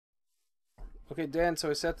Okay, Dan, so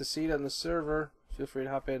I set the seed on the server. Feel free to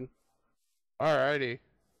hop in. Alrighty.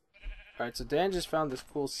 Alright, so Dan just found this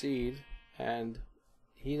cool seed, and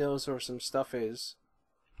he knows where some stuff is.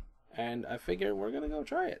 And I figure we're gonna go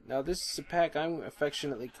try it. Now, this is a pack I'm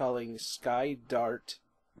affectionately calling Sky Dart.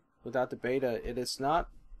 Without the beta, it is not...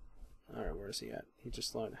 Alright, where is he at? He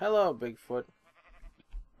just learned. Hello, Bigfoot.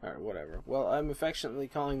 Alright, whatever. Well, I'm affectionately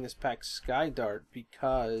calling this pack Sky Dart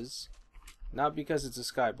because... Not because it's a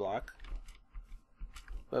sky block.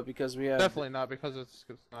 But because we have... Definitely not because it's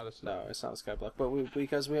not a... No, it's not a sky block. But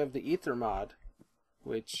because we have the Aether mod.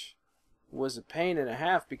 Which was a pain and a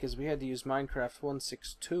half because we had to use Minecraft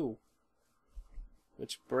 1.6.2.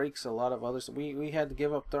 Which breaks a lot of other stuff. We had to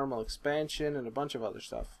give up thermal expansion and a bunch of other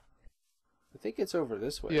stuff. I think it's over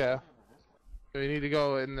this way. Yeah. We need to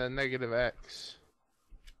go in the -X.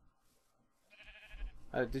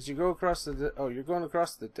 Did you go across the... Oh, you're going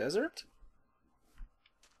across the desert?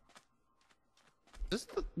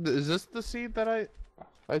 Is this the seed that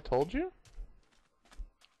I told you?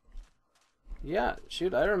 Yeah,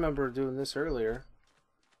 shoot, I remember doing this earlier.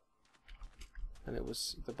 And it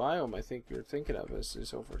was the biome I think you're thinking of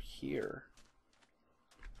is over here.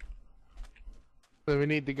 Then we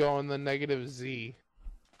need to go in the -Z.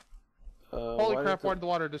 Holy crap, why'd the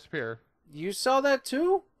water disappear? You saw that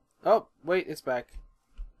too? Oh, wait, it's back.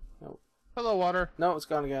 No. Hello, water. No, it's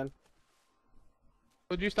gone again.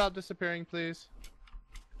 Would you stop disappearing, please?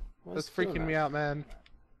 That's freaking me out, man.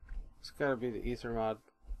 It's gotta be the Aether mod.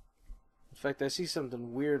 In fact, I see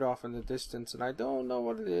something weird off in the distance, and I don't know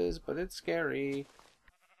what it is, but it's scary.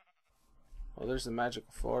 Oh, there's the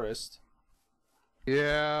magical forest.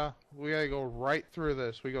 Yeah, we gotta go right through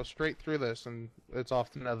this. We go straight through this, and it's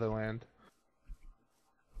off to Netherland.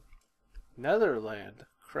 Netherland?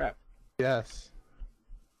 Crap. Yes.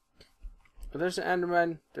 But there's an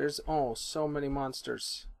Enderman. There's, oh, so many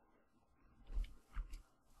monsters.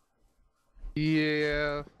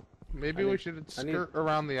 Yeah, maybe we should skirt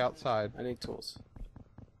around the outside. I need tools.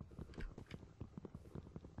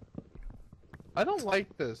 I don't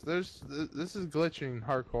like this. This is glitching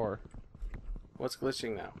hardcore. What's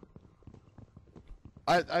glitching now?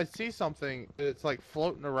 I see something. It's like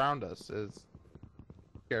floating around us. Is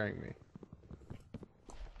scaring me.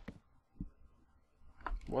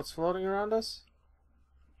 What's floating around us?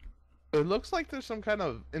 It looks like there's some kind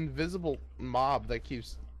of invisible mob that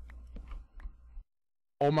keeps...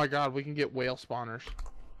 Oh my god, we can get whale spawners.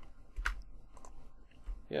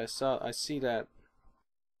 Yeah, I see that.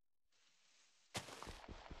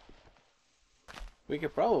 We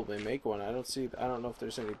could probably make one. I don't know if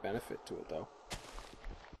there's any benefit to it though.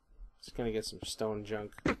 Just gonna get some stone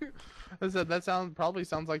junk. I said that probably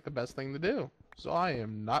sounds like the best thing to do. So I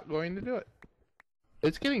am not going to do it.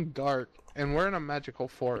 It's getting dark and we're in a magical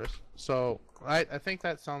forest. So I think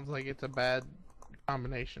that sounds like it's a bad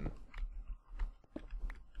combination.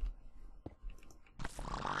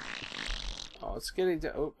 Oh, it's getting...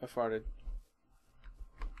 Oh, I farted.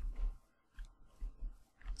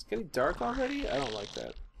 It's getting dark already? I don't like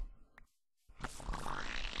that.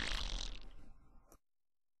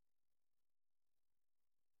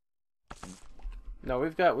 No,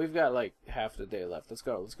 we've got like half the day left. Let's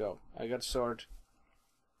go, let's go. I got a sword.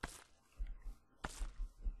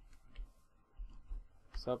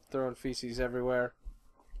 Stop throwing feces everywhere.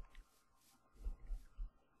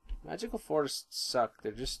 Magical forests suck.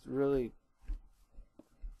 They're just really...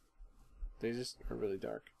 They just are really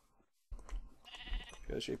dark.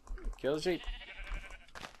 Kill the sheep. Kill the sheep.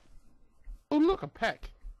 Oh look, a peck.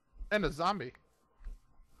 And a zombie.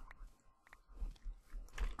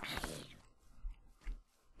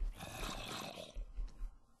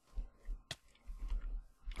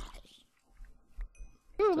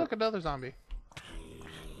 Ooh, look, another zombie.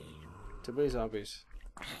 Too many zombies.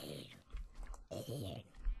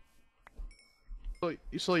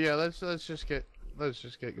 So yeah, let's just get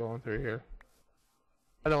going through here.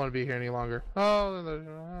 I don't want to be here any longer.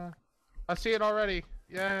 Oh, I see it already.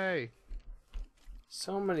 Yay!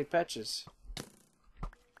 So many patches.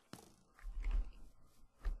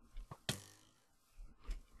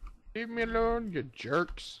 Leave me alone, you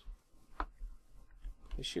jerks.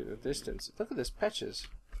 They shoot at a distance. Look at this patches.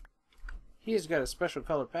 He has got a special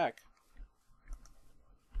color pack.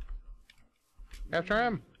 Capture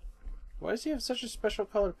him. Why does he have such a special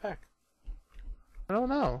colored pack? I don't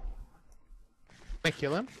know. Can I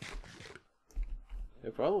kill him?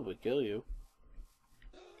 He'll probably kill you.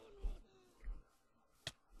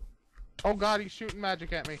 Oh god, he's shooting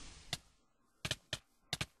magic at me.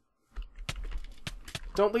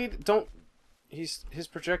 Don't lead. Don't. His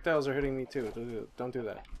projectiles are hitting me too. Don't do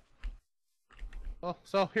that. Well,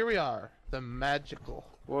 so here we are. the magical.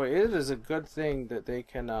 Boy, it is a good thing that they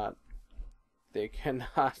cannot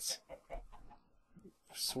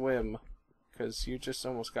swim, because you just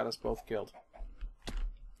almost got us both killed.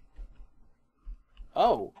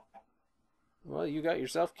 Oh! Well, you got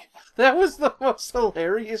yourself killed. That was the most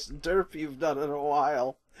hilarious derp you've done in a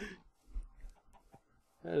while.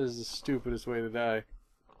 That is the stupidest way to die.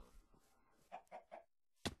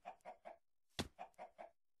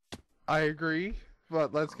 I agree,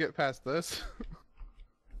 but let's get past this.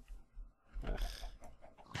 Ugh.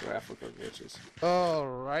 Graphical glitches. Oh,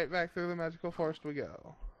 right back through the magical forest we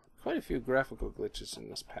go. Quite a few graphical glitches in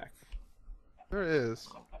this pack. There is. Is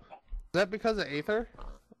that because of Aether?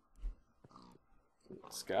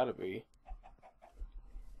 It's gotta be.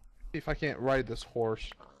 See if I can't ride this horse.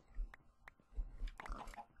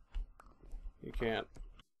 You can't.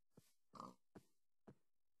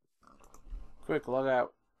 Quick, log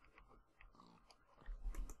out.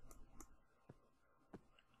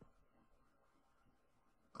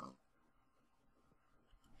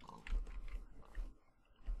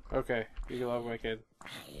 Okay, you can log back in.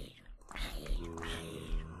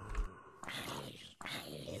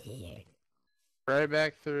 Right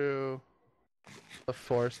back through the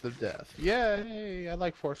Forest of Death. Yay! I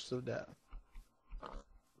like Forests of Death.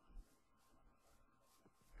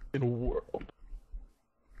 In a world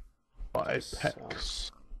by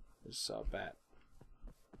pecks. Just saw a bat.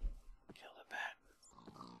 Kill the bat.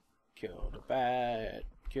 Kill the bat.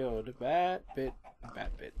 Kill the bat. Bit.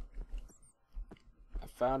 Bat bit. I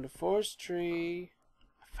found a forest tree.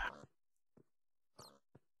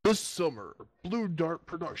 This summer, Blue Dart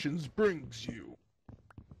Productions brings you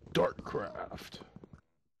Dartcraft,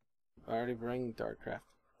 I already bring Dartcraft.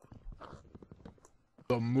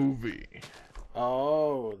 the movie.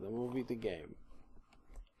 Oh, the movie, the game.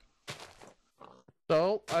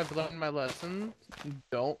 So, I've learned my lesson.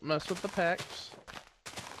 Don't mess with the packs.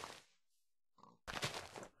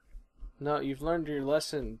 No, you've learned your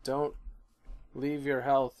lesson. Don't leave your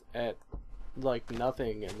health at like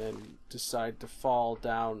nothing and then decide to fall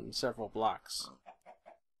down several blocks.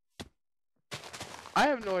 I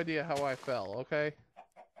have no idea how I fell, okay?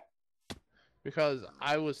 Because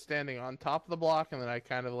I was standing on top of the block and then I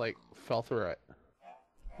kind of like fell through it.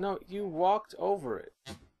 No, you walked over it.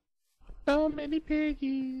 So many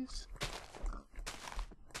piggies.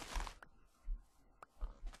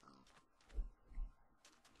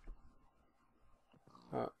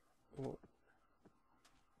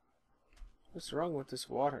 What's wrong with this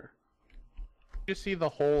water? You see the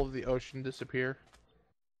whole of the ocean disappear?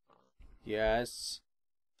 Yes.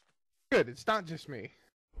 Good, it's not just me.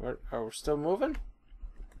 Are we still moving?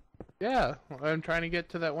 Yeah, I'm trying to get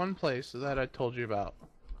to that one place that I told you about.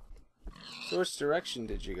 So which direction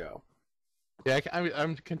did you go? Yeah,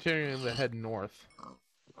 I'm continuing to head north.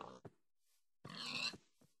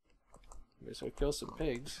 Okay, so kill some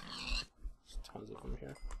pigs. There's tons of them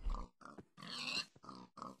here.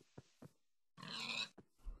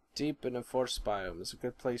 Deep in a forest biome is a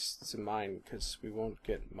good place to mine because we won't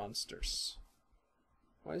get monsters.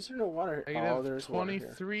 Why is there no water here? Oh, there's water here.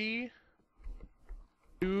 23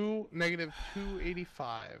 to negative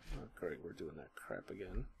 285. Oh, great, we're doing that crap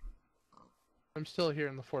again. I'm still here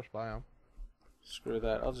in the forest biome. Screw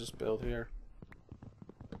that, I'll just build here.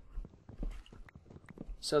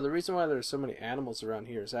 So the reason why there's so many animals around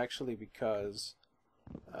here is actually because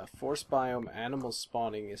forest biome animal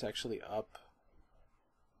spawning is actually up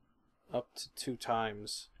to 2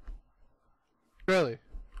 times. Really?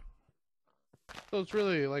 So it's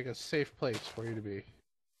really like a safe place for you to be.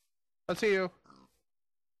 I'll see you.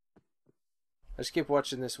 I just keep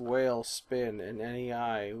watching this whale spin in any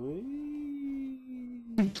eye.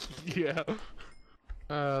 Yeah.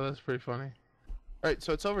 That's pretty funny. Alright,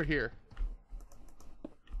 so it's over here.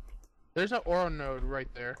 There's an oro node right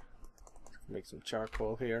there. Make some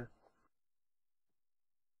charcoal here.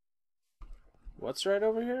 What's right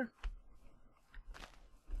over here?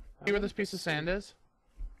 See where this piece of sand is?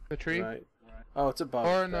 The tree? Right. Oh, it's above.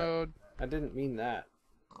 Oro node. I didn't mean that.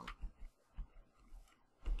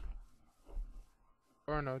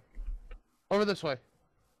 Oro node. Over this way.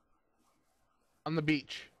 On the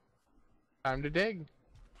beach. Time to dig.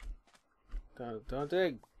 Don't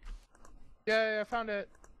dig. Yeah, I found it.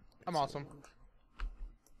 I'm awesome.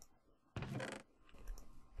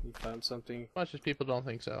 You found something? Much as people don't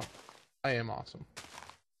think so. I am awesome.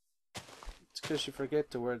 It's because you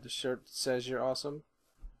forget to wear the shirt that says you're awesome.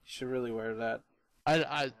 You should really wear that.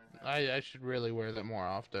 I should really wear that more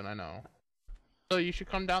often, I know. So you should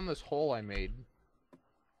come down this hole I made.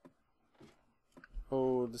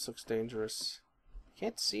 Oh, this looks dangerous.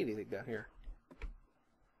 Can't see anything down here.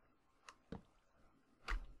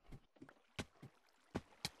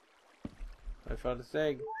 I found a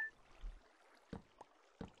thing.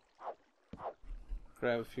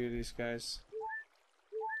 Grab a few of these guys.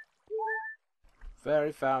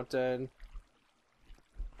 Fairy fountain.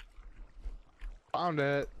 Found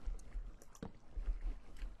it.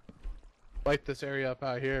 Light this area up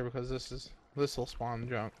out here because this will spawn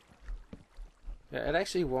junk. Yeah, it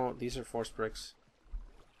actually won't. These are force bricks.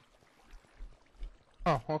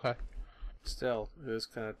 Oh, okay. Still, it was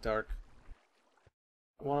kind of dark.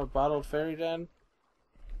 Want a bottled fairy den?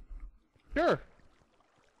 Sure.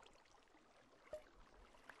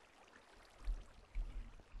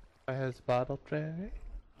 I has bottle fairy.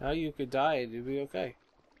 Now you could die and you'd be okay.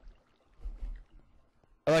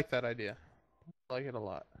 I like that idea. I like it a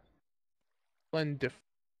lot. Blend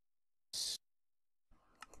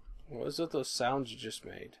What was with those sounds you just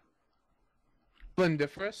made?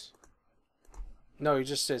 Splendiferous? No, you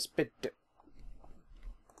just said spit.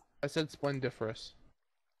 I said splendiferous.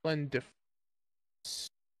 Splendiferous.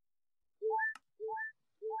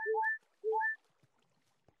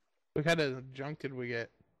 What kind of junk did we get?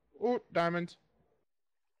 Ooh, diamond.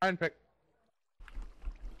 Iron pick.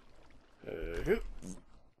 Uh-huh.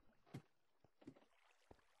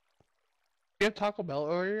 You have Taco Bell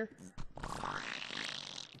over here?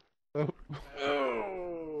 Oh.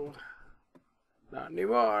 Oh, not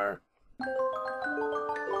anymore.